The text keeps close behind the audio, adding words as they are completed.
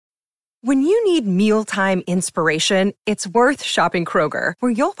When you need mealtime inspiration, it's worth shopping Kroger,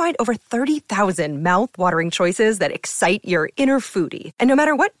 where you'll find over 30,000 mouth-watering choices that excite your inner foodie. And no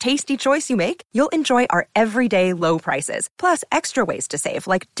matter what tasty choice you make, you'll enjoy our everyday low prices, plus extra ways to save,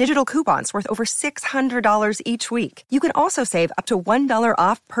 like digital coupons worth over $600 each week. You can also save up to $1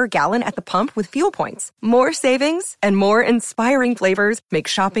 off per gallon at the pump with fuel points. More savings and more inspiring flavors make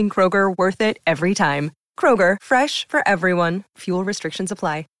shopping Kroger worth it every time. Kroger, fresh for everyone. Fuel restrictions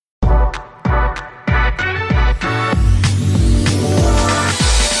apply.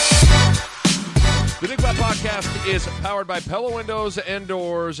 The Nick Bot Podcast is powered by Pella Windows and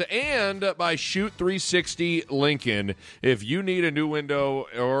Doors and by Shoot 360 Lincoln. If you need a new window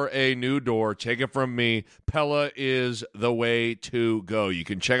or a new door, take it from me. Pella is the way to go. You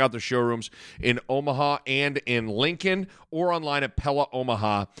can check out the showrooms in Omaha and in Lincoln or online at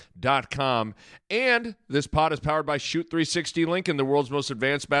PellaOmaha.com. And this pod is powered by Shoot 360 Lincoln, the world's most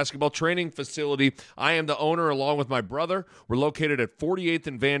advanced basketball training facility. I am the owner along with my brother. We're located at 48th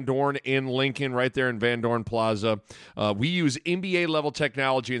and Van Dorn in Lincoln, right there in Van Dorn Plaza. We use NBA-level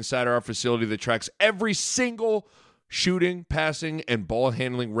technology inside our facility that tracks every single shooting, passing, and ball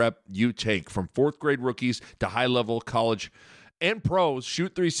handling rep you take. From fourth-grade rookies to high-level college and pros,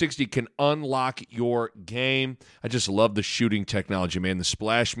 Shoot 360 can unlock your game. I just love the shooting technology, man. The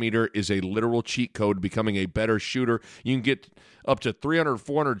splash meter is a literal cheat code to becoming a better shooter. You can get up to 300,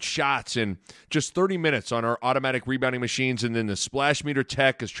 400 shots in just 30 minutes on our automatic rebounding machines, and then the splash meter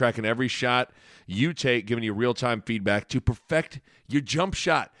tech is tracking every shot you take, giving you real-time feedback to perfect your jump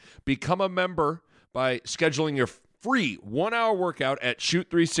shot. Become a member by scheduling your free 1-hour workout at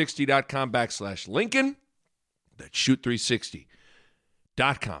shoot360.com/Lincoln. That's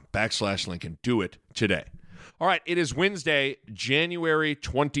shoot360.com/Lincoln. Do it today. All right, it is Wednesday, January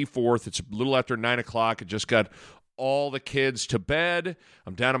 24th. It's a little after 9 o'clock. I just got all the kids to bed.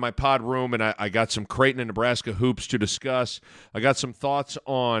 I'm down in my pod room, and I got some Creighton and Nebraska hoops to discuss. I got some thoughts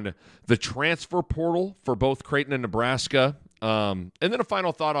on the transfer portal for both Creighton and Nebraska. And then a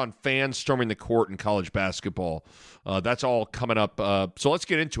final thought on fans storming the court in college basketball. That's all coming up. So let's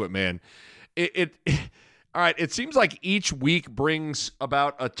get into it, man. All right, it seems like each week brings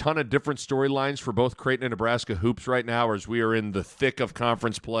about a ton of different storylines for both Creighton and Nebraska hoops right now, as we are in the thick of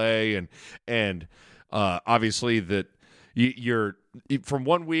conference play, and obviously that you're from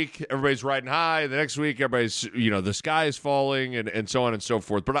one week everybody's riding high, the next week everybody's the sky is falling, and so on and so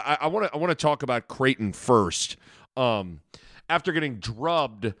forth. But I want to talk about Creighton first. After getting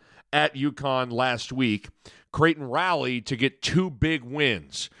drubbed at UConn last week, Creighton rallied to get two big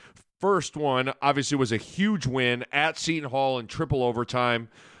wins. First one, obviously, was a huge win at Seton Hall in triple overtime.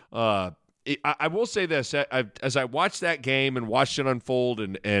 I will say this. As I watched that game and watched it unfold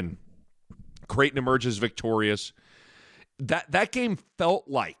and Creighton emerges victorious, that game felt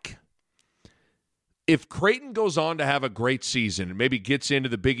like if Creighton goes on to have a great season and maybe gets into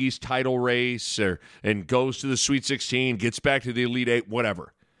the Big East title race and goes to the Sweet 16, gets back to the Elite Eight,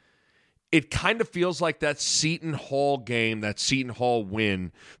 whatever, it kind of feels like that Seton Hall game, that Seton Hall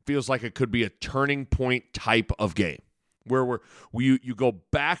win, feels like it could be a turning point type of game where you go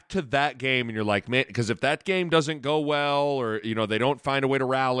back to that game and you're like, man, because if that game doesn't go well or they don't find a way to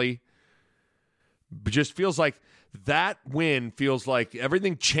rally, it just feels like that win feels like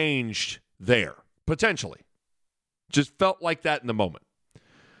everything changed there, potentially. Just felt like that in the moment.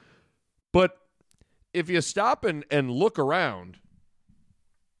 But if you stop and look around,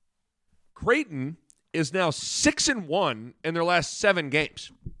 Creighton is now 6-1 in their last 7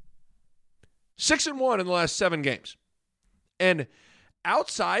 games. 6-1 in the last 7 games. And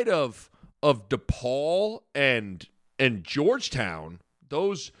outside of DePaul and Georgetown,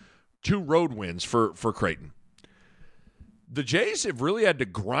 those 2 road wins for Creighton, the Jays have really had to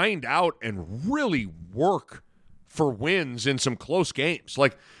grind out and really work for wins in some close games.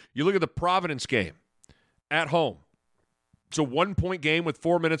 Like, you look at the Providence game at home. It's a 1-point game with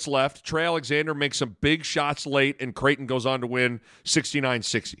 4 minutes left. Trey Alexander makes some big shots late, and Creighton goes on to win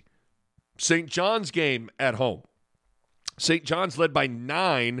 69-60. St. John's game at home. St. John's led by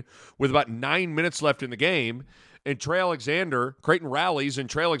 9 with about 9 minutes left in the game, and Creighton rallies, and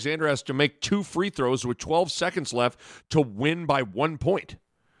Trey Alexander has to make 2 free throws with 12 seconds left to win by 1 point.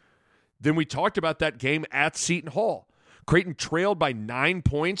 Then we talked about that game at Seton Hall. Creighton trailed by 9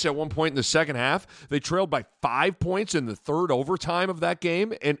 points at one point in the second half. They trailed by 5 points in the third overtime of that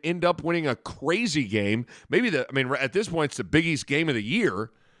game and end up winning a crazy game. At this point, it's the Big East game of the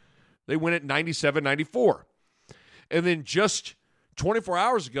year. They win it 97-94. And then just 24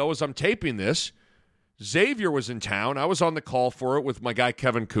 hours ago, as I'm taping this, Xavier was in town. I was on the call for it with my guy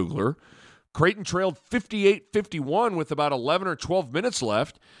Kevin Kugler. Creighton trailed 58-51 with about 11 or 12 minutes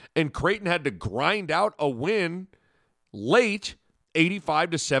left, and Creighton had to grind out a win late,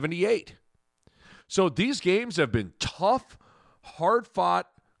 85-78. So these games have been tough, hard-fought,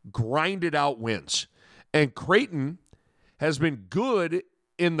 grinded-out wins. And Creighton has been good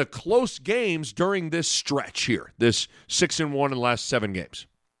in the close games during this stretch here, this 6-1 in the last 7 games.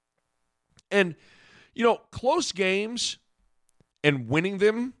 And, close games and winning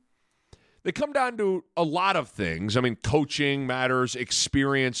them, they come down to a lot of things. I mean, coaching matters,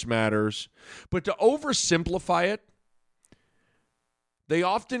 experience matters. But to oversimplify it, they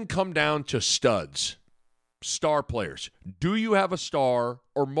often come down to studs, star players. Do you have a star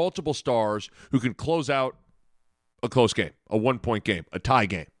or multiple stars who can close out a close game, a one-point game, a tie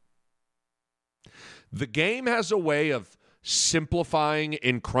game? The game has a way of simplifying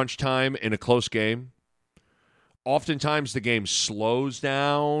in crunch time in a close game. Oftentimes the game slows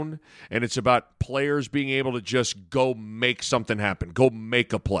down, and it's about players being able to just go make something happen, go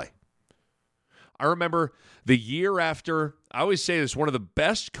make a play. I remember the year after, I always say this, one of the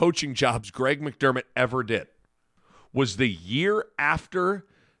best coaching jobs Greg McDermott ever did was the year after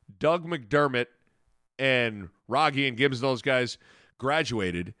Doug McDermott and Rogge and Gibbs and those guys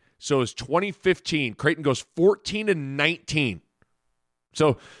graduated. So it was 2015. Creighton goes 14-19.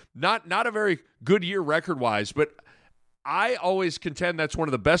 So not a very good year record-wise, but I always contend that's one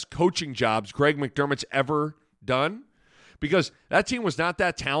of the best coaching jobs Greg McDermott's ever done, because that team was not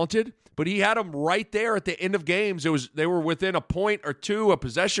that talented, but he had them right there at the end of games. They were within a point or two, a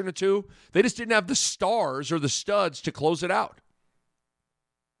possession or two. They just didn't have the stars or the studs to close it out.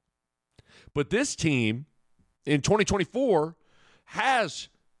 But this team in 2024 has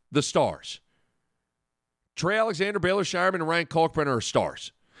the stars. Trey Alexander, Baylor Shireman, and Ryan Kalkbrenner are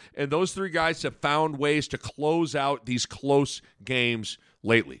stars. And those three guys have found ways to close out these close games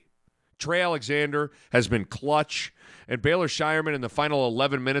lately. Trey Alexander has been clutch, and Baylor Shireman in the final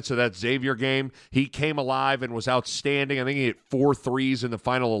 11 minutes of that Xavier game, he came alive and was outstanding. I think he hit 4 threes in the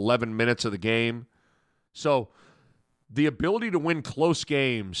final 11 minutes of the game. So the ability to win close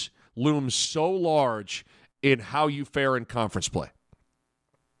games looms so large in how you fare in conference play.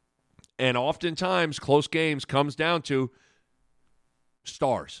 And oftentimes, close games comes down to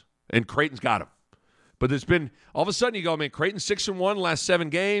stars, and Creighton's got them. But there's been, all of a sudden you go, man, Creighton's 6-1 last 7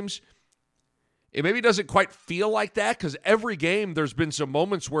 games. It maybe doesn't quite feel like that, because every game there's been some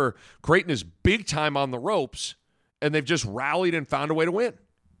moments where Creighton is big time on the ropes, and they've just rallied and found a way to win.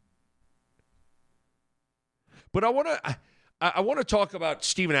 But I want to talk about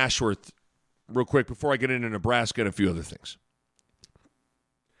Stephen Ashworth real quick before I get into Nebraska and a few other things.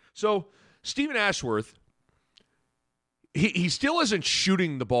 So, Stephen Ashworth, he still isn't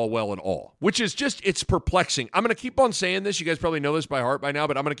shooting the ball well at all, which is just, it's perplexing. I'm going to keep on saying this. You guys probably know this by heart by now,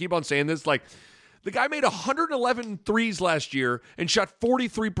 but I'm going to keep on saying this. Like, the guy made 111 threes last year and shot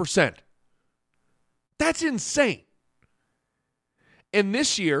 43%. That's insane. And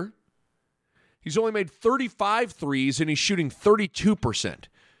this year, he's only made 35 threes and he's shooting 32%.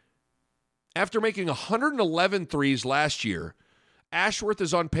 After making 111 threes last year, Ashworth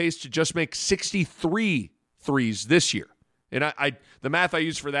is on pace to just make 63 threes this year. And the math I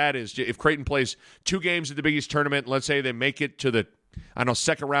use for that is if Creighton plays 2 games at the Big East tournament, let's say they make it to the,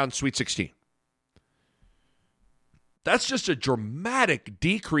 second round Sweet 16. That's just a dramatic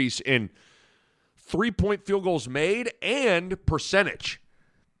decrease in 3-point field goals made and percentage.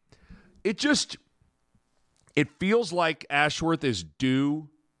 It feels like Ashworth is due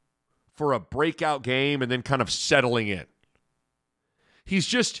for a breakout game and then kind of settling in.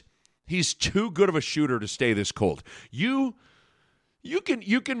 He's too good of a shooter to stay this cold. You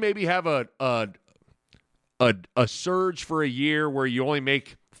can maybe have a surge for a year where you only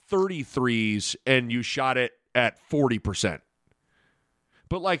make 33s and you shot it at 40%.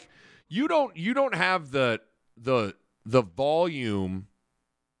 But like you don't have the volume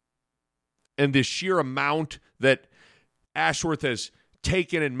and the sheer amount that Ashworth has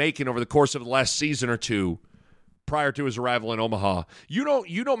taken and making over the course of the last season or two prior to his arrival in Omaha. You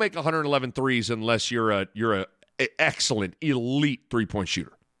don't make 111 threes unless you're a excellent elite 3-point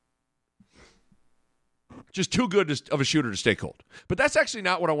shooter. Just too good of a shooter to stay cold. But that's actually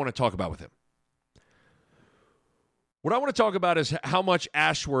not what I want to talk about with him. What I want to talk about is how much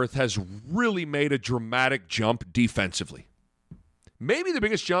Ashworth has really made a dramatic jump defensively. Maybe the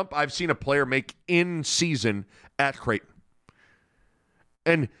biggest jump I've seen a player make in season at Creighton.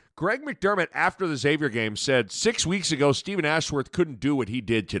 And Greg McDermott, after the Xavier game, said 6 weeks ago Stephen Ashworth couldn't do what he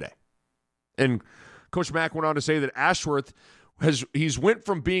did today. And Coach Mack went on to say that Ashworth he's went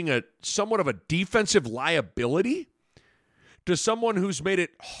from being somewhat of a defensive liability to someone who's made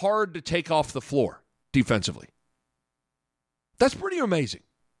it hard to take off the floor defensively. That's pretty amazing.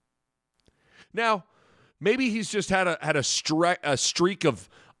 Now, maybe he's just had a streak of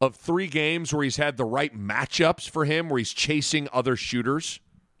 3 games where he's had the right matchups for him, where he's chasing other shooters.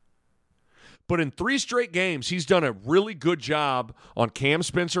 But in 3 straight games, he's done a really good job on Cam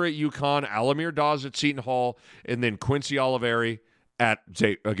Spencer at UConn, Alamir Dawes at Seton Hall, and then Quincy Oliveri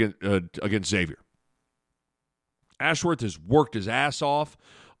against Xavier. Ashworth has worked his ass off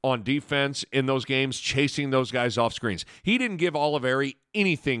on defense in those games, chasing those guys off screens. He didn't give Oliveri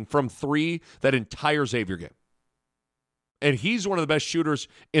anything from 3 that entire Xavier game. And he's one of the best shooters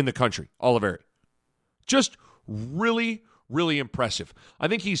in the country, Oliveri. Just really, really impressive. I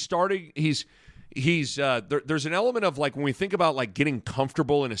think there's an element of, like, when we think about, like, getting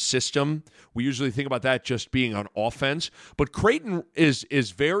comfortable in a system, we usually think about that just being on offense. But Creighton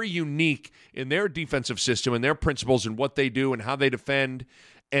is very unique in their defensive system and their principles and what they do and how they defend.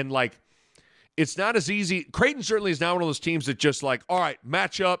 And, like, it's not as easy. Creighton certainly is not one of those teams that just, like, all right,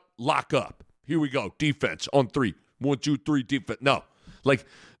 match up, lock up. Here we go, defense on 3. 1, 2, 3, defense. No. Like,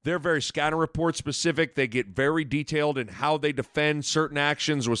 they're very scatter report specific. They get very detailed in how they defend certain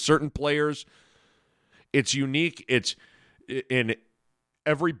actions with certain players. It's unique. It's in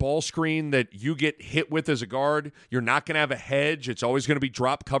every ball screen that you get hit with as a guard, you're not going to have a hedge. It's always going to be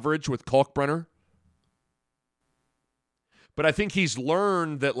drop coverage with Kalkbrenner. But I think he's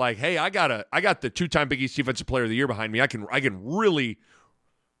learned that, like, hey, I got the 2-time Big East Defensive Player of the Year behind me. I can really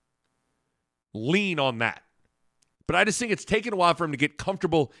lean on that. But I just think it's taken a while for him to get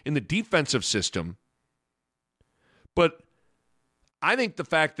comfortable in the defensive system. But I think the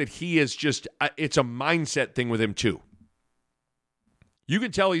fact that he is just, it's a mindset thing with him too. You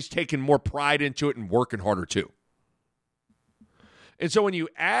can tell he's taken more pride into it and working harder too. And so when you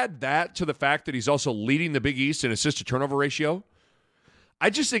add that to the fact that he's also leading the Big East in assist-to-turnover ratio, I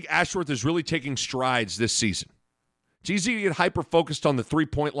just think Ashworth is really taking strides this season. It's easy to get hyper-focused on the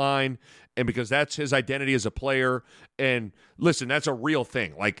three-point line, and because that's his identity as a player. And listen, that's a real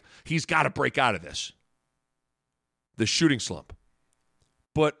thing. Like, he's got to break out of this, the shooting slump.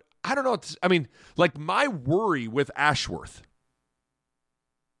 But I don't know. I mean, like, my worry with Ashworth,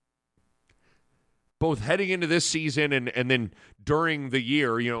 both heading into this season and then during the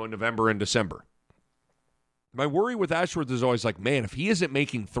year, in November and December. My worry with Ashworth is always like, man, if he isn't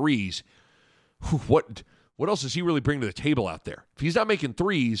making threes, what else does he really bring to the table out there? If he's not making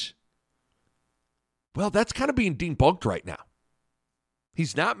threes, well, that's kind of being debunked right now.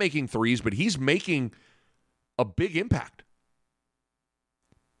 He's not making threes, but he's making a big impact.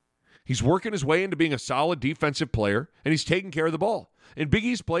 He's working his way into being a solid defensive player, and he's taking care of the ball. In Big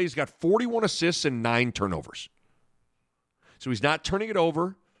East play, he's got 41 assists and 9 turnovers. So he's not turning it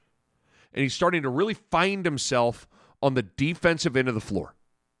over, and he's starting to really find himself on the defensive end of the floor.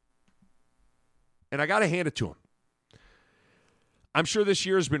 And I got to hand it to him. I'm sure this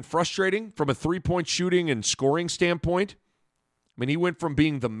year has been frustrating from a three-point shooting and scoring standpoint. I mean, he went from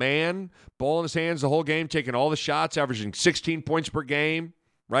being the man, ball in his hands the whole game, taking all the shots, averaging 16 points per game,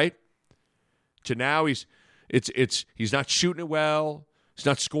 right? To now he's not shooting it well. He's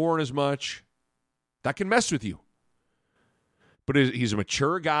not scoring as much. That can mess with you. But he's a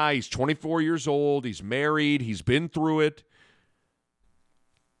mature guy. He's 24 years old. He's married. He's been through it.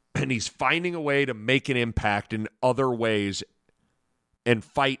 And he's finding a way to make an impact in other ways and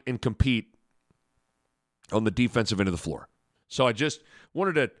fight and compete on the defensive end of the floor. So I just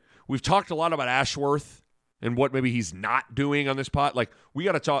wanted to, we've talked a lot about Ashworth and what maybe he's not doing on this pot. Like, we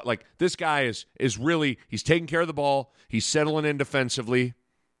got to talk, like, this guy is really, he's taking care of the ball. He's settling in defensively.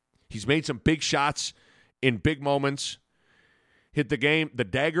 He's made some big shots in big moments. Hit the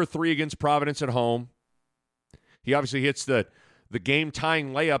dagger 3 against Providence at home. He obviously hits the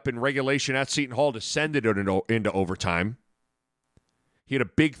game-tying layup in regulation at Seton Hall to send it into overtime. He had a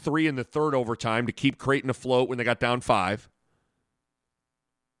big 3 in the third overtime to keep Creighton afloat when they got down 5.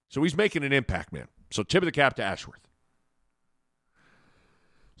 So he's making an impact, man. So tip of the cap to Ashworth.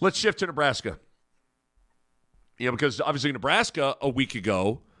 Let's shift to Nebraska. Because obviously Nebraska a week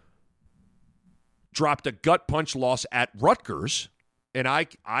ago dropped a gut punch loss at Rutgers. And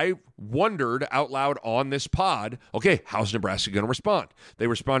I wondered out loud on this pod, okay, how's Nebraska going to respond? They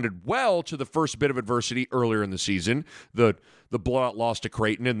responded well to the first bit of adversity earlier in the season, the blowout loss to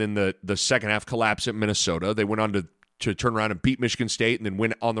Creighton, and then the second half collapse at Minnesota. They went on to turn around and beat Michigan State and then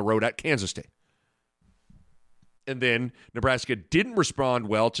win on the road at Kansas State. And then Nebraska didn't respond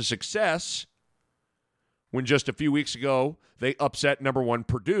well to success when just a few weeks ago they upset number 1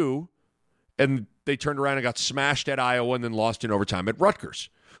 Purdue, and they turned around and got smashed at Iowa and then lost in overtime at Rutgers.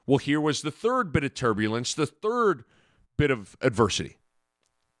 Well, here was the third bit of turbulence, the third bit of adversity.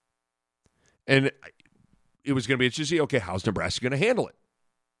 And it was going to be interesting to see, okay, how's Nebraska going to handle it?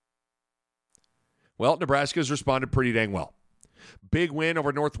 Well, Nebraska's responded pretty dang well. Big win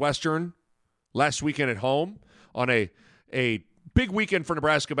over Northwestern last weekend at home on a big weekend for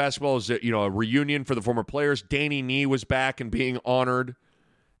Nebraska basketball. Is a reunion for the former players. Danny Nee was back and being honored,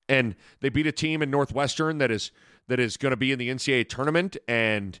 and they beat a team in Northwestern that is going to be in the NCAA tournament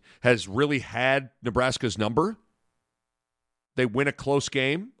and has really had Nebraska's number. They win a close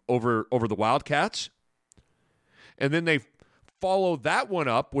game over the Wildcats, and then they follow that one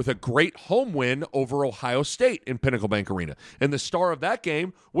up with a great home win over Ohio State in Pinnacle Bank Arena. And the star of that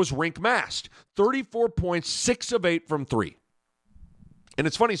game was Rienk Mast, 34 points, 6 of 8 from 3. And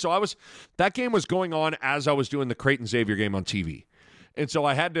it's funny, so that game was going on as I was doing the Creighton Xavier game on TV. And so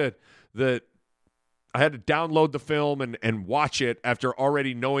I had to download the film and watch it after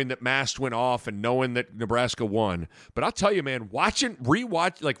already knowing that Mast went off and knowing that Nebraska won. But I'll tell you, man,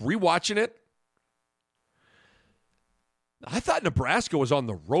 rewatching it, I thought Nebraska was on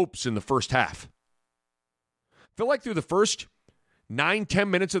the ropes in the first half. I feel like through the first 9-10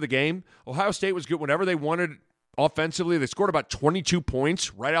 minutes of the game, Ohio State was good whenever they wanted offensively. They scored about 22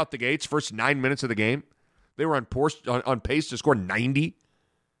 points right out the gates, first 9 minutes of the game. They were on pace to score 90.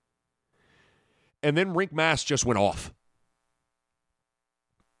 And then Rienk Mast just went off.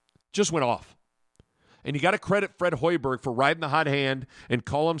 And you got to credit Fred Hoiberg for riding the hot hand and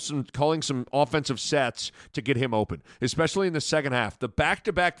calling some offensive sets to get him open, especially in the second half. The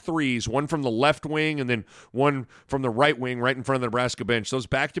back-to-back threes, one from the left wing and then one from the right wing right in front of the Nebraska bench. Those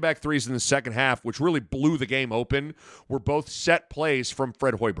back-to-back threes in the second half, which really blew the game open, were both set plays from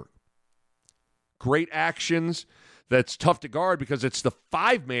Fred Hoiberg. Great actions. That's tough to guard because it's the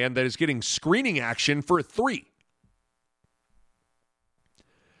 5-man that is getting screening action for a 3.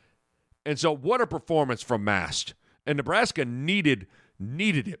 And so what a performance from Mast. And Nebraska needed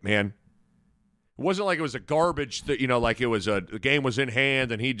it, man. It wasn't like it was a garbage, like it was the game was in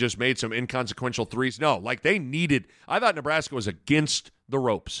hand and he just made some inconsequential threes. No, like I thought Nebraska was against the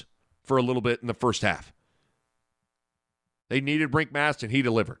ropes for a little bit in the first half. They needed Rienk Mast and he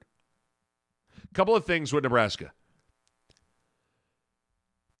delivered. A couple of things with Nebraska.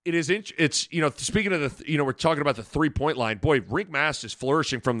 It's speaking of we're talking about the 3-point line. Boy, Rienk Mast is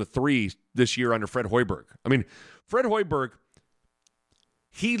flourishing from the 3 this year under Fred Hoiberg. I mean, Fred Hoiberg,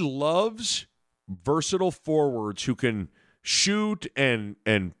 he loves versatile forwards who can shoot and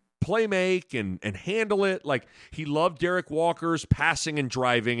play make and handle it. Like, he loved Derek Walker's passing and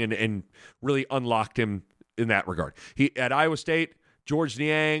driving and really unlocked him in that regard. He at Iowa State, George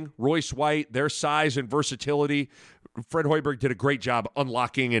Niang, Royce White, their size and versatility, Fred Hoiberg did a great job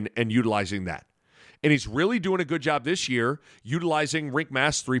unlocking and utilizing that. And he's really doing a good job this year utilizing Rienk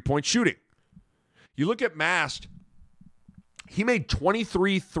Mast's 3-point shooting. You look at Mast, he made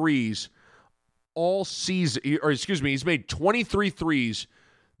 23 threes all season, he's made 23 threes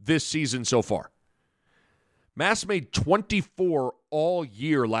this season so far. Mast made 24 all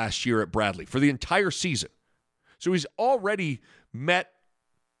year last year at Bradley for the entire season. So he's already met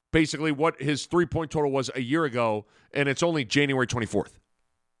basically what his 3-point total was a year ago, and it's only January 24th.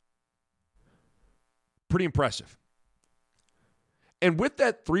 Pretty impressive. And with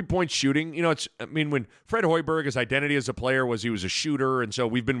that 3-point shooting, when Fred Hoiberg, his identity as a player was he was a shooter, and so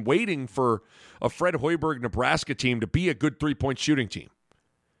we've been waiting for a Fred Hoiberg Nebraska team to be a good 3-point shooting team.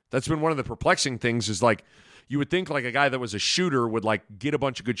 That's been one of the perplexing things is like, you would think like a guy that was a shooter would like get a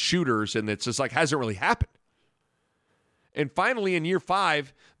bunch of good shooters, and it's just like hasn't really happened. And finally, in year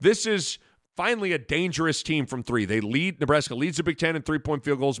 5, this is finally a dangerous team from 3. Nebraska leads the Big Ten in 3-point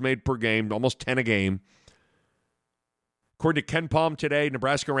field goals made per game, almost 10 a game. According to Ken Palm today,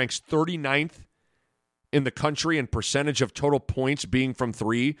 Nebraska ranks 39th in the country in percentage of total points being from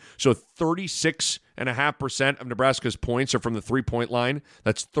 3. So 36.5% of Nebraska's points are from the 3-point line.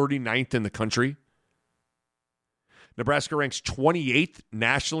 That's 39th in the country. Nebraska ranks 28th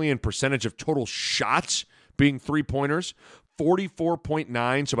nationally in percentage of total shots being 3-pointers,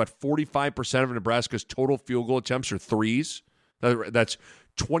 44.9, so about 45% of Nebraska's total field goal attempts are 3s. That's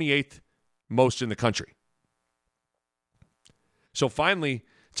 28th most in the country. So finally,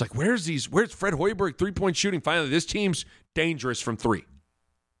 it's like, where's Fred Hoiberg 3-point shooting? Finally, this team's dangerous from 3.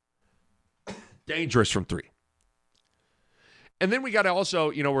 Dangerous from 3. And then we got to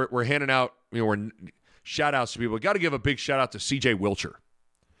also, we're handing out, we're shout-outs to people. We got to give a big shout-out to C.J. Wilcher.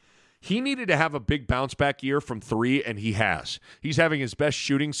 He needed to have a big bounce-back year from 3, and he has. He's having his best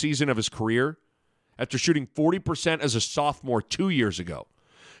shooting season of his career after shooting 40% as a sophomore 2 years ago.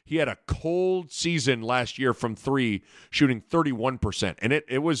 He had a cold season last year from 3, shooting 31%, and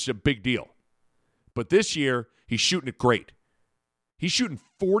it was a big deal. But this year, He's shooting it great. He's shooting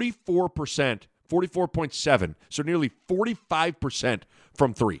 44%, 44.7, so nearly 45%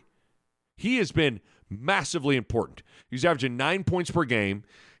 from three. He has been massively important. He's averaging 9 points per game.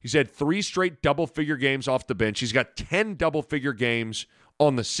 He's had 3 straight double-figure games off the bench. He's got 10 double-figure games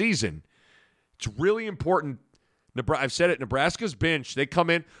on the season. It's really important. I've said it, Nebraska's bench, they come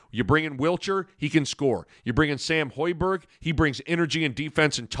in, you bring in Wilcher, he can score. You bring in Sam Hoiberg, he brings energy and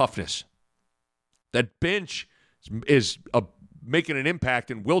defense and toughness. That bench is making an impact,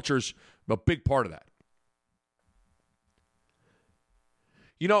 and Wilcher's a big part of that.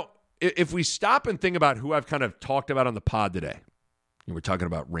 You know, if we stop and think about who I've kind of talked about on the pod today, we're talking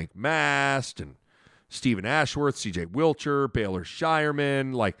about Rienk Mast and Stephen Ashworth, C.J. Wilcher, Baylor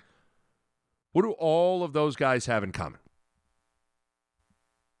Shireman. Like, what do all of those guys have in common?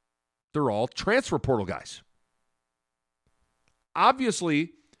 They're all transfer portal guys.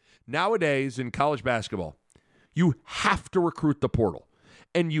 Obviously, nowadays in college basketball, you have to recruit the portal,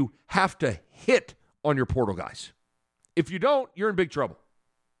 and you have to hit on your portal guys. If you don't, you're in big trouble.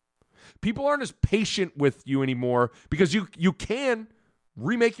 People aren't as patient with you anymore because you can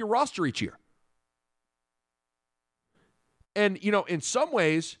remake your roster each year. And, you know, in some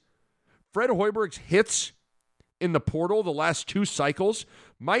ways, Fred Hoiberg's hits in the portal the last 2 cycles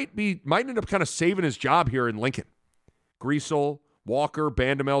might end up kind of saving his job here in Lincoln. Griesel, Walker,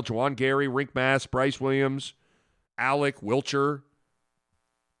 Bandamel, Juwan Gary, Rienk Mast, Bryce Williams, Alec, Wilcher.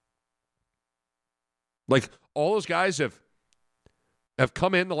 Like, all those guys have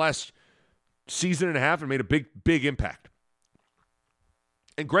come in the last season and a half and made a big impact.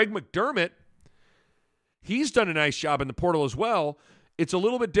 And Greg McDermott, he's done a nice job in the portal as well. It's a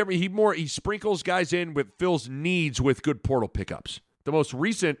little bit different. He sprinkles guys in with Phil's needs with good portal pickups. The most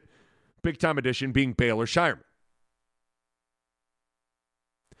recent big-time addition being Baylor Shireman.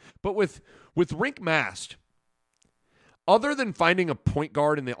 But with Rienk Mast, other than finding a point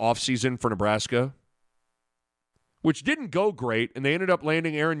guard in the offseason for Nebraska, which didn't go great, and they ended up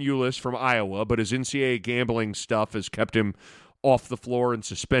landing Aaron Eulis from Iowa, but his NCAA gambling stuff has kept him off the floor and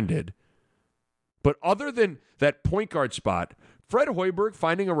suspended. But other than that point guard spot, Fred Hoiberg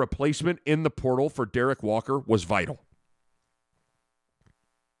finding a replacement in the portal for Derek Walker was vital.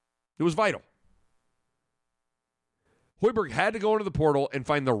 It was vital. Hoiberg had to go into the portal and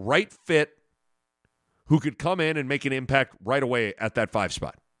find the right fit who could come in and make an impact right away at that 5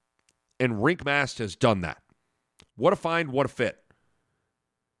 spot. And Rienk Mast has done that. What a find, what a fit.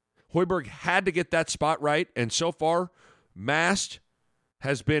 Hoiberg had to get that spot right, and so far, Mast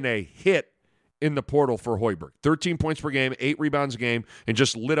has been a hit in the portal for Hoiberg. 13 points per game, 8 rebounds a game, and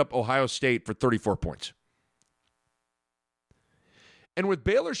just lit up Ohio State for 34 points. And with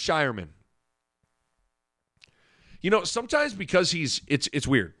Baylor Shireman, you know, sometimes because it's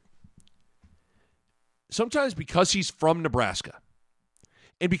weird. Sometimes because he's from Nebraska,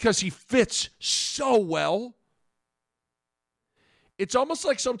 and because he fits so well, it's almost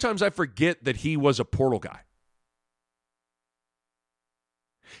like sometimes I forget that he was a portal guy.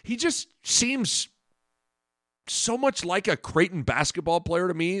 He just seems so much like a Creighton basketball player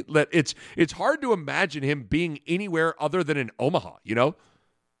to me that it's hard to imagine him being anywhere other than in Omaha, you know?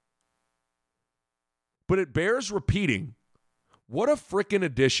 But it bears repeating, what a freaking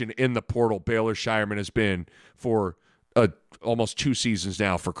addition in the portal Baylor Shireman has been for almost 2 seasons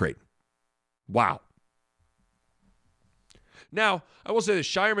now for Creighton. Wow. Now, I will say that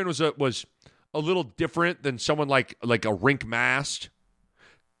Shireman was a little different than someone like a Rienk Mast,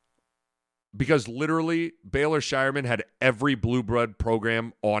 because literally Baylor Shireman had every blue blood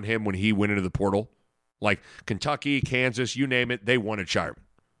program on him when he went into the portal. Like Kentucky, Kansas, you name it, they wanted Shireman.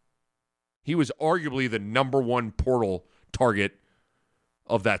 He was arguably the number 1 portal target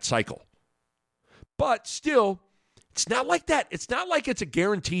of that cycle. But still, it's not like that. It's not like it's a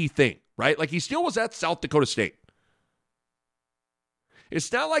guarantee thing, right? Like he still was at South Dakota State.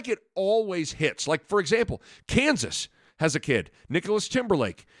 It's not like it always hits. Like, for example, Kansas has a kid, Nicholas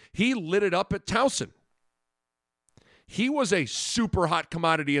Timberlake. He lit it up at Towson. He was a super hot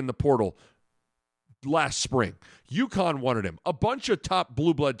commodity in the portal last spring. UConn wanted him. A bunch of top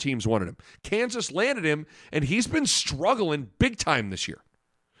blue blood teams wanted him. Kansas landed him, and he's been struggling big time this year.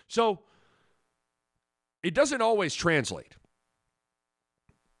 So it doesn't always translate.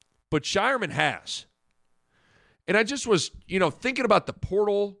 But Shireman has. And I just was, thinking about the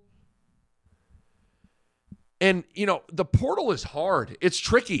portal. And, the portal is hard. It's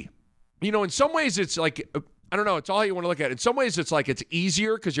tricky. In some ways it's like, I don't know, it's all how you want to look at it. In some ways it's like it's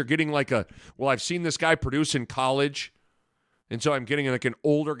easier because you're getting like I've seen this guy produce in college. And so I'm getting like an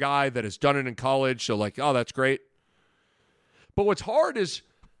older guy that has done it in college. So like, oh, that's great. But what's hard is,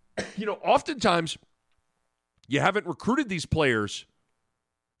 oftentimes You haven't recruited these players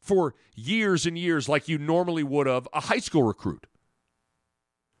for years and years like you normally would have a high school recruit.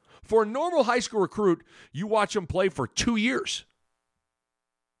 For a normal high school recruit, you watch them play for 2 years.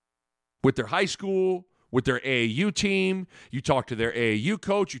 With their high school, with their AAU team, you talk to their AAU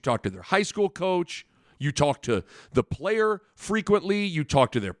coach, you talk to their high school coach, you talk to the player frequently, you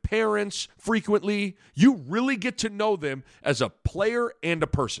talk to their parents frequently. You really get to know them as a player and a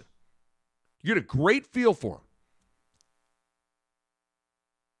person. You get a great feel for them.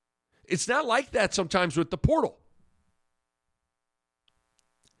 It's not like that sometimes with the portal.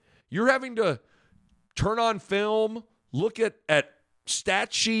 You're having to turn on film, look at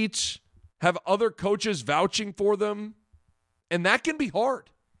stat sheets, have other coaches vouching for them, and that can be hard.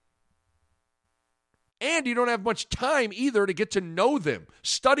 And you don't have much time either to get to know them,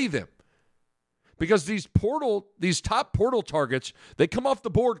 study them. Because these top portal targets, they come off the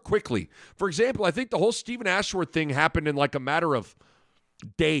board quickly. For example, I think the whole Stephen Ashworth thing happened in like a matter of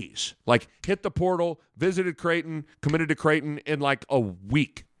days. Like hit the portal, visited Creighton, committed to Creighton in like a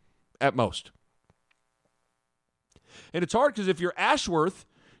week at most. And it's hard because if you're Ashworth,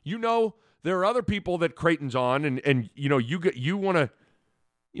 you know there are other people that Creighton's on, and you know you want to,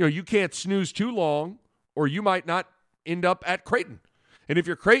 you know, you can't snooze too long, or you might not end up at Creighton. And if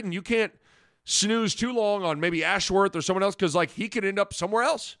you're Creighton, you can't snooze too long on maybe Ashworth or someone else because like he could end up somewhere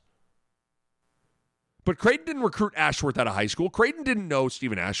else. But Creighton didn't recruit Ashworth out of high school. Creighton didn't know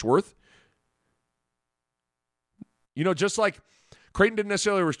Stephen Ashworth. You know, just like Creighton didn't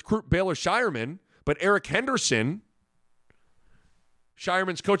necessarily recruit Baylor Shireman, but Eric Henderson,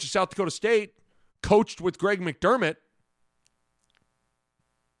 Shireman's coach at South Dakota State, coached with Greg McDermott.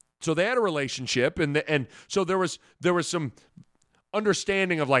 So they had a relationship, and so there was some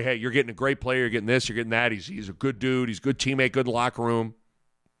understanding of like, hey, you're getting a great player, you're getting this, you're getting that. He's a good dude, he's a good teammate, good locker room.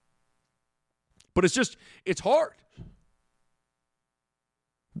 But it's hard.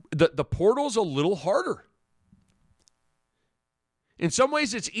 The portal's a little harder. In some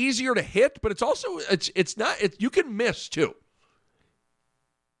ways, it's easier to hit, but it's also it's not. You can miss too.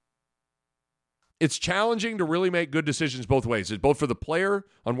 It's challenging to really make good decisions both ways. It's both for the player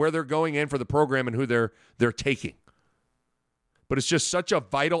on where they're going and for the program and who they're taking. But it's just such a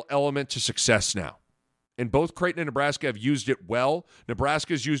vital element to success now. And both Creighton and Nebraska have used it well.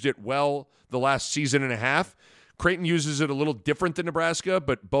 Nebraska's used it well the last season and a half. Creighton uses it a little different than Nebraska,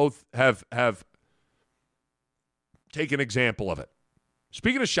 but both have taken example of it.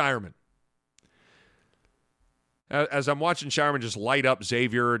 Speaking of Shireman, as I'm watching Shireman just light up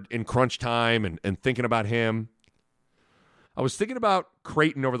Xavier in crunch time and thinking about him, I was thinking about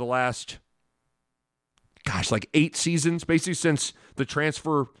Creighton over the last, like 8 seasons, basically since the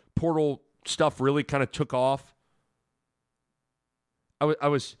transfer portal stuff really kind of took off. I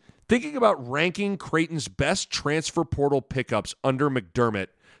was thinking about ranking Creighton's best transfer portal pickups under McDermott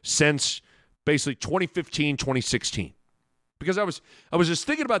since basically 2015, 2016. Because I was just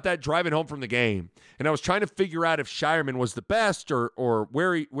thinking about that driving home from the game, and I was trying to figure out if Shireman was the best or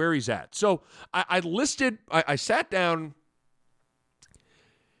where he's at. So I sat down,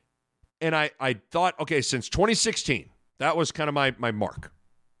 and I thought, okay, since 2016, that was kind of my mark.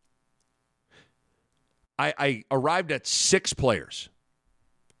 I arrived at 6 players.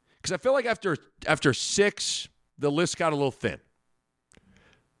 Because I feel like after 6, the list got a little thin.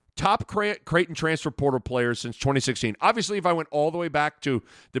 Top Creighton transfer portal players since 2016. Obviously, if I went all the way back to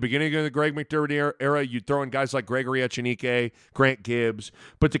the beginning of the Greg McDermott era, you'd throw in guys like Gregory Echenike, Grant Gibbs.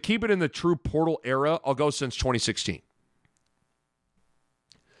 But to keep it in the true portal era, I'll go since 2016.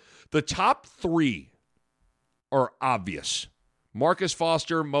 The top 3 are obvious. Marcus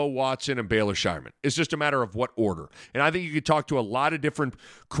Foster, Mo Watson, and Baylor Shireman. It's just a matter of what order. And I think you could talk to a lot of different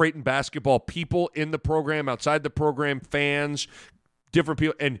Creighton basketball people in the program, outside the program, fans, different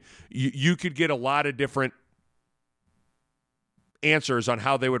people, and you could get a lot of different answers on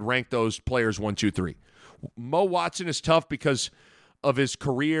how they would rank those players 1, 2, 3. Mo Watson is tough because of his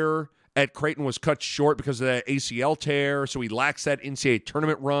career at Creighton was cut short because of that ACL tear, so he lacks that NCAA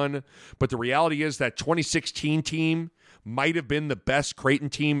tournament run. But the reality is that 2016 team might have been the best Creighton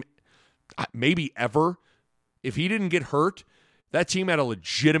team maybe ever. If he didn't get hurt, that team had a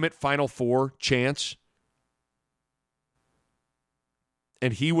legitimate Final Four chance.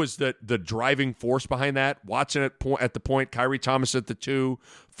 And he was the driving force behind that. Watson at the point, Kyrie Thomas at the 2,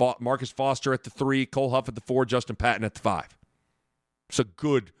 Marcus Foster at the 3, Cole Huff at the 4, Justin Patton at the 5. It's a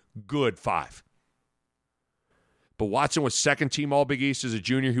good 5. But Watson was second team All Big East as a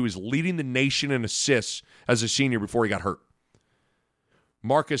junior. He was leading the nation in assists as a senior before he got hurt.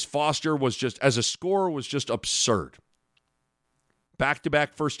 Marcus Foster was just, as a scorer, was just absurd.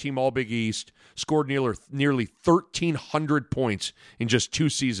 back-to-back first-team All-Big East, scored nearly 1,300 points in just 2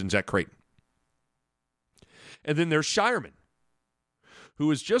 seasons at Creighton. And then there's Shireman, who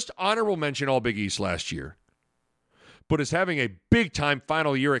was just honorable mention All-Big East last year, but is having a big-time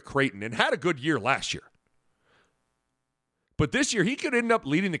final year at Creighton and had a good year last year. But this year, he could end up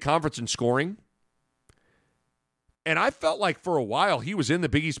leading the conference in scoring. And I felt like for a while he was in the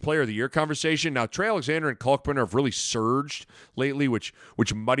Big East Player of the Year conversation. Now, Trey Alexander and Kalkbrenner have really surged lately, which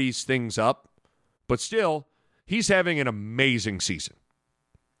muddies things up. But still, he's having an amazing season.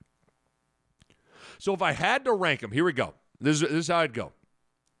 So if I had to rank him, here we go. This is how I'd go.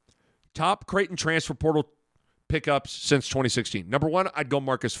 Top Creighton transfer portal pickups since 2016. Number 1, I'd go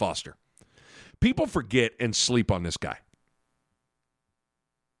Marcus Foster. People forget and sleep on this guy.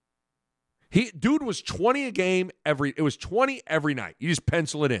 Dude was 20 a game it was 20 every night. You just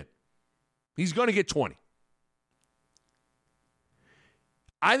pencil it in. He's going to get 20.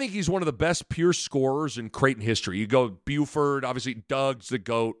 I think he's one of the best pure scorers in Creighton history. You go Buford, obviously Doug's the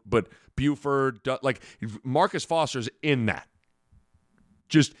GOAT, but Buford, Marcus Foster's in that.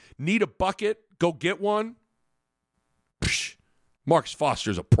 Just need a bucket, go get one. Psh, Marcus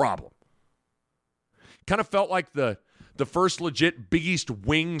Foster's a problem. Kind of felt like the first legit Big East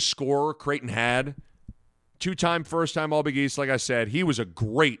wing scorer Creighton had. 2-time, first-time All-Big East, like I said. He was a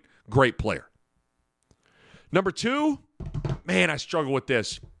great, great player. Number 2, man, I struggle with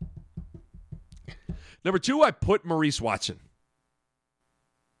this. Number 2, I put Maurice Watson.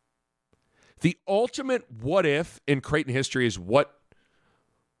 The ultimate what if in Creighton history is what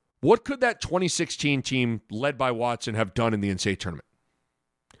could that 2016 team led by Watson have done in the NCAA tournament?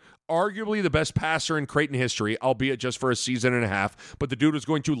 Arguably the best passer in Creighton history, albeit just for a season and a half, but the dude was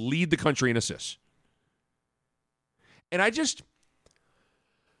going to lead the country in assists. And I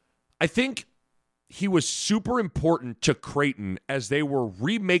think he was super important to Creighton as they were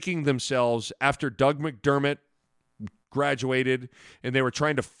remaking themselves after Doug McDermott graduated and they were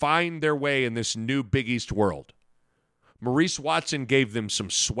trying to find their way in this new Big East world. Maurice Watson gave them some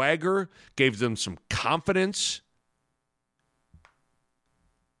swagger, gave them some confidence.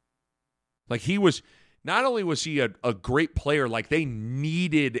 Like not only was he a great player, like they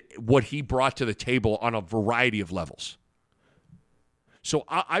needed what he brought to the table on a variety of levels. So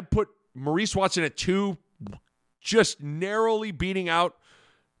I put Maurice Watson at 2, just narrowly beating out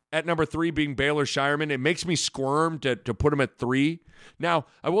at number 3 being Baylor Shireman. It makes me squirm to put him at 3. Now,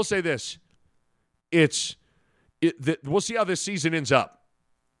 I will say this. We'll see how this season ends up.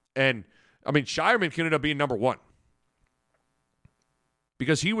 And, I mean, Shireman can end up being number 1.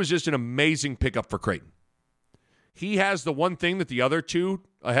 Because he was just an amazing pickup for Creighton. He has the one thing that the other 2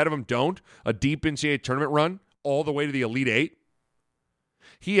 ahead of him don't, a deep NCAA tournament run all the way to the Elite 8.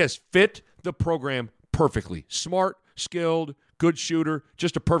 He has fit the program perfectly. Smart, skilled, good shooter,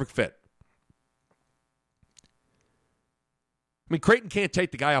 just a perfect fit. I mean, Creighton can't take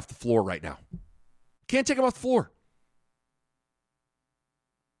the guy off the floor right now. Can't take him off the floor.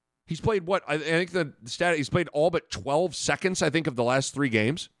 He's played what? I think the stat, he's played all but 12 seconds, I think, of the last 3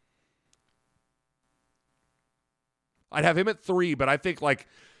 games. I'd have him at 3, but I think,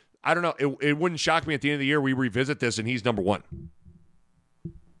 I don't know. It wouldn't shock me at the end of the year we revisit this and he's number 1.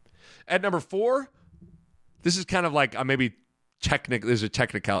 At number 4, this is kind of like maybe technical. There's a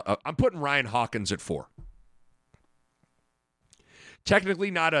technical. I'm putting Ryan Hawkins at 4.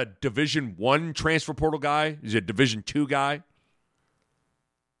 Technically not a Division I transfer portal guy. He's a Division II guy.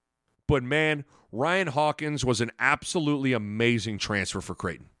 But, man, Ryan Hawkins was an absolutely amazing transfer for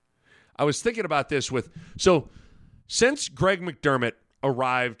Creighton. I was thinking about this since Greg McDermott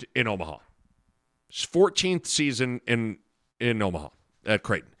arrived in Omaha, his 14th season in Omaha at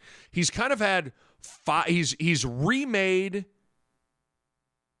Creighton, he's kind of had he's remade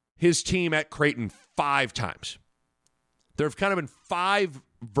his team at Creighton 5 times. There have kind of been 5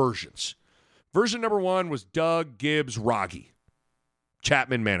 versions. Version number 1 was Doug, Gibbs, Rogge.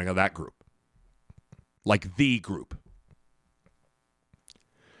 Chapman, Manning of that group. Like the group.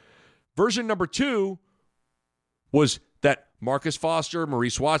 Version number 2 was that Marcus Foster,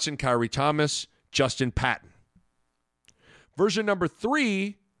 Maurice Watson, Kyrie Thomas, Justin Patton. Version number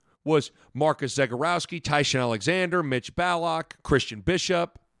 3 was Marcus Zagorowski, Tyshawn Alexander, Mitch Ballock, Christian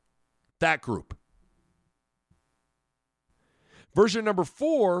Bishop. That group. Version number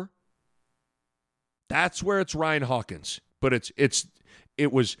 4, that's where it's Ryan Hawkins. But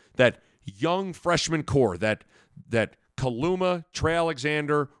it was that young freshman core, that Kaluma, Trey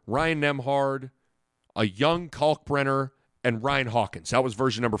Alexander, Ryan Nemhard, a young Kalkbrenner, and Ryan Hawkins. That was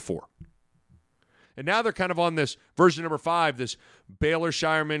version number 4. And now they're kind of on this version number 5, this Baylor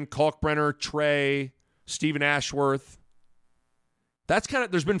Shireman, Kalkbrenner, Trey, Stephen Ashworth.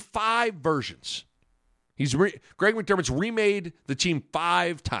 There's been 5 versions. Greg McDermott's remade the team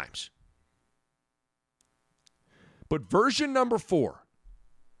 5 times. But version number 4,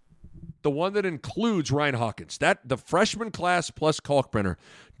 the one that includes Ryan Hawkins, the freshman class plus Kalkbrenner,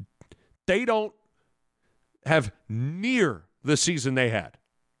 they don't have near the season they had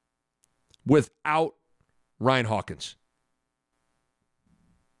without Ryan Hawkins.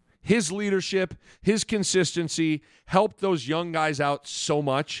 His leadership, his consistency helped those young guys out so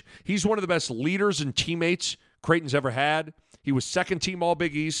much. He's one of the best leaders and teammates Creighton's ever had. He was second team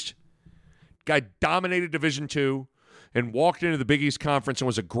All-Big East. Guy dominated Division II and walked into the Big East Conference and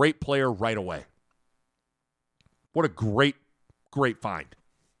was a great player right away. What a great, great find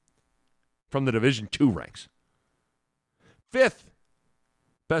from the Division II ranks. 5th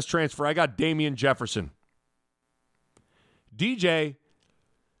best transfer, I got Damian Jefferson. Damian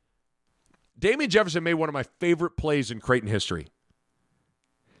Jefferson made one of my favorite plays in Creighton history.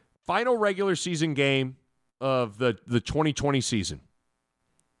 Final regular season game of the 2020 season.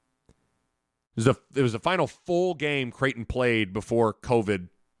 It was the final full game Creighton played before COVID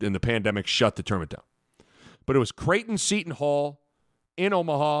and the pandemic shut the tournament down. But it was Creighton-Seton Hall in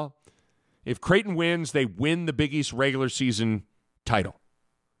Omaha. If Creighton wins, they win the Big East regular season title.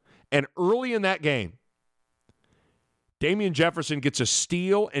 And early in that game, Damian Jefferson gets a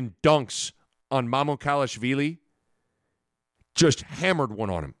steal and dunks on Mamukelashvili, just hammered one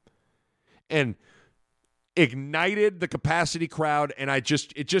on him and ignited the capacity crowd, and it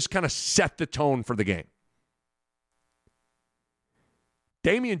just kind of set the tone for the game.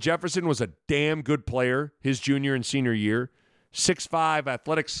 Damian Jefferson was a damn good player his junior and senior year. 6'5",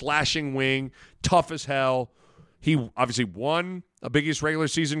 athletic slashing wing, tough as hell. He obviously won a Big East regular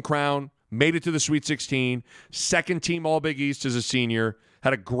season crown, made it to the Sweet 16, second team All-Big East as a senior,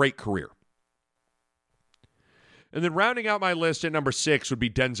 had a great career. And then rounding out my list at number 6 would be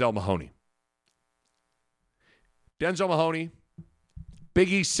Denzel Mahoney. Denzel Mahoney, Big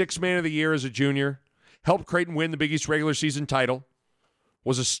East Sixth Man of the Year as a junior, helped Creighton win the Big East regular season title,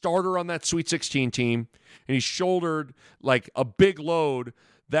 was a starter on that Sweet 16 team, and he shouldered like a big load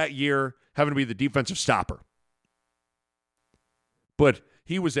that year, having to be the defensive stopper. But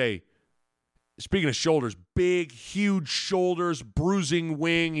he was speaking of shoulders, big, huge shoulders, bruising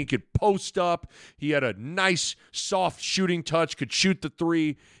wing. He could post up. He had a nice, soft shooting touch, could shoot the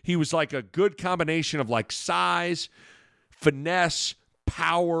 3. He was like a good combination of like size, finesse,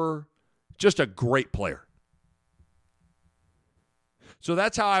 power, just a great player. So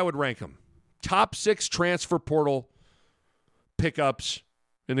that's how I would rank him. Top 6 transfer portal pickups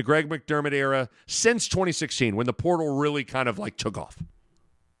in the Greg McDermott era since 2016, when the portal really kind of like took off.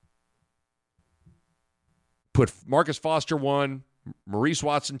 Put Marcus Foster 1, Maurice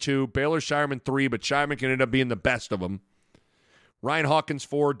Watson 2, Baylor Shireman 3, but Shireman can end up being the best of them. Ryan Hawkins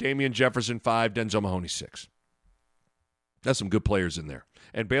 4, Damian Jefferson 5, Denzel Mahoney 6. That's some good players in there.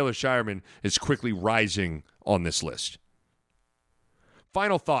 And Baylor Shireman is quickly rising on this list.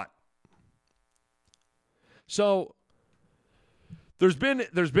 Final thought. So there's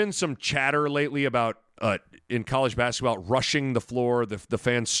been some chatter lately about in college basketball rushing the floor, the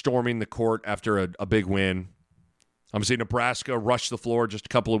fans storming the court after a big win. Obviously, Nebraska rushed the floor just a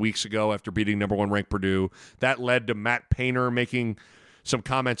couple of weeks ago after beating number 1 ranked Purdue. That led to Matt Painter making some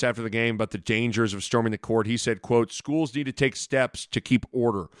comments after the game about the dangers of storming the court. He said, quote, "Schools need to take steps to keep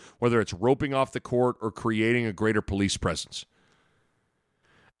order, whether it's roping off the court or creating a greater police presence."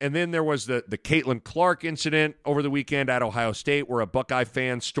 And then there was the Caitlin Clark incident over the weekend at Ohio State, where a Buckeye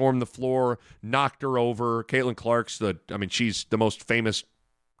fan stormed the floor, knocked her over. Caitlin Clark's she's the most famous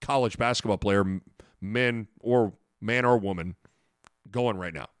college basketball player, man or woman, going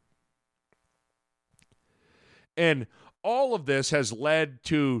right now. And all of this has led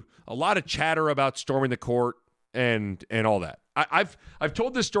to a lot of chatter about storming the court and all that. I've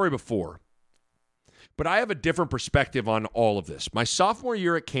told this story before, but I have a different perspective on all of this. My sophomore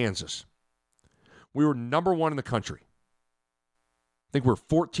year at Kansas, we were number 1 in the country. I think we're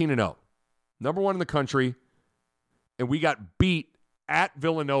 14-0. Number 1 in the country, and we got beat at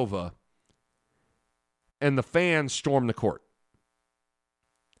Villanova, and the fans stormed the court.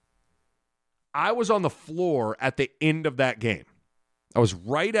 I was on the floor at the end of that game. I was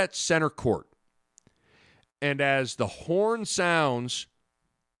right at center court. And as the horn sounds,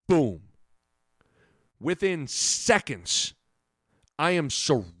 boom, within seconds, I am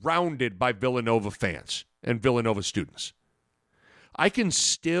surrounded by Villanova fans and Villanova students. I can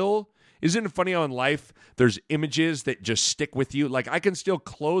still, isn't it funny how in life there's images that just stick with you? Like I can still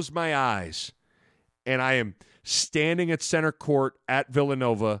close my eyes and I am standing at center court at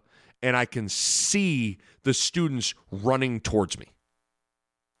Villanova and I can see the students running towards me.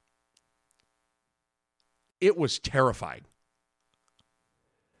 It was terrifying.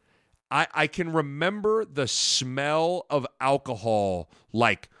 I can remember the smell of alcohol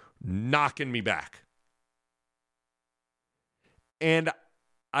like knocking me back. And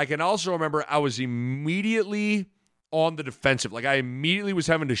I can also remember I was immediately on the defensive. Like I immediately was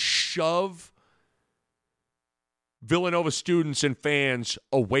having to shove Villanova students and fans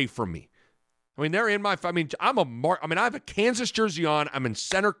away from me. I mean, they're in my. I mean, I have a Kansas jersey on. I'm in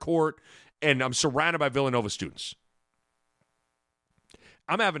center court, and I'm surrounded by Villanova students.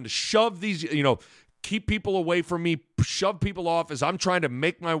 I'm having to shove these, keep people away from me, shove people off as I'm trying to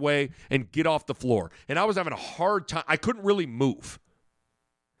make my way and get off the floor. And I was having a hard time. I couldn't really move.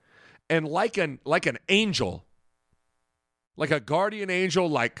 And like an angel, like a guardian angel,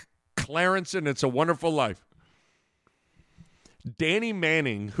 like Clarence in It's a Wonderful Life, Danny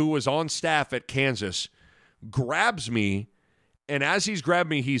Manning, who was on staff at Kansas, grabs me, and as he's grabbed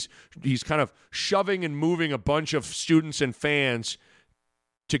me, he's kind of shoving and moving a bunch of students and fans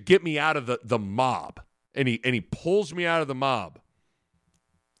to get me out of the mob. And he pulls me out of the mob.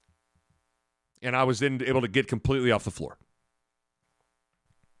 And I was then able to get completely off the floor.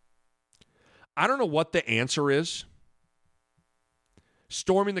 I don't know what the answer is.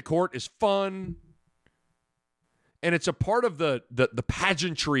 Storming the court is fun. And it's a part of the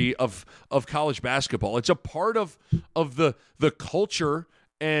pageantry of college basketball. It's a part of the culture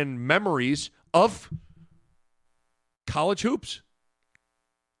and memories of college hoops.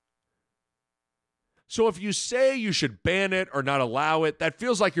 So if you say you should ban it or not allow it, that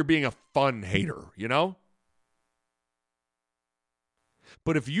feels like you're being a fun hater,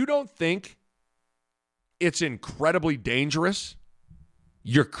 But if you don't think it's incredibly dangerous,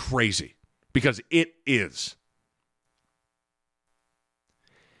 you're crazy, because it is.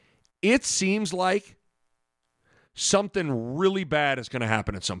 It seems like something really bad is going to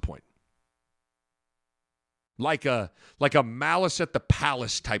happen at some point. Like a Malice at the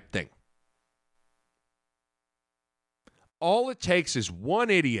Palace type thing. All it takes is one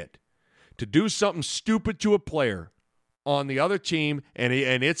idiot to do something stupid to a player on the other team, and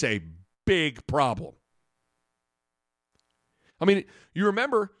it's a big problem. I mean, you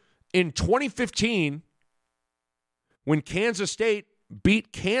remember in 2015 when Kansas State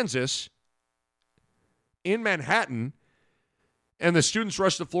beat Kansas in Manhattan and the students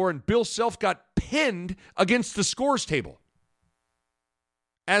rushed the floor and Bill Self got pinned against the scores table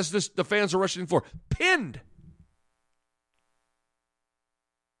as the fans are rushing the floor. Pinned.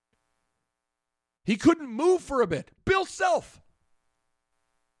 He couldn't move for a bit. Bill Self.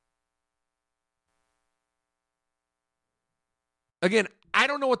 Again, I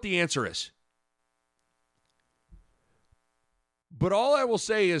don't know what the answer is. But all I will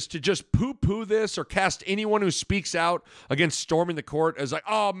say is to just poo-poo this or cast anyone who speaks out against storming the court as like,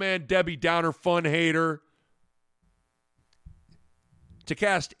 oh man, Debbie Downer, fun hater. To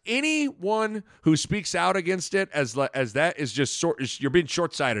cast anyone who speaks out against it as that is just you're being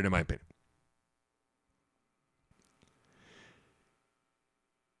short-sighted in my opinion.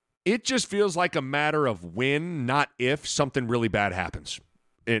 It just feels like a matter of when, not if, something really bad happens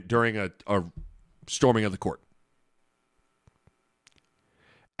during a storming of the court.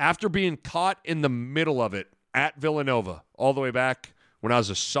 After being caught in the middle of it at Villanova, all the way back when I was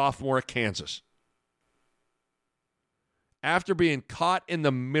a sophomore at Kansas. After being caught in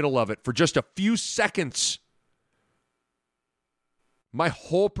the middle of it for just a few seconds, my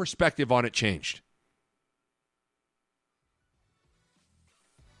whole perspective on it changed.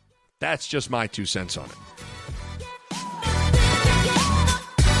 That's just my 2 cents on it.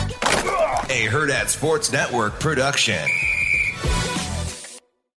 A Hurrdat Sports Network production.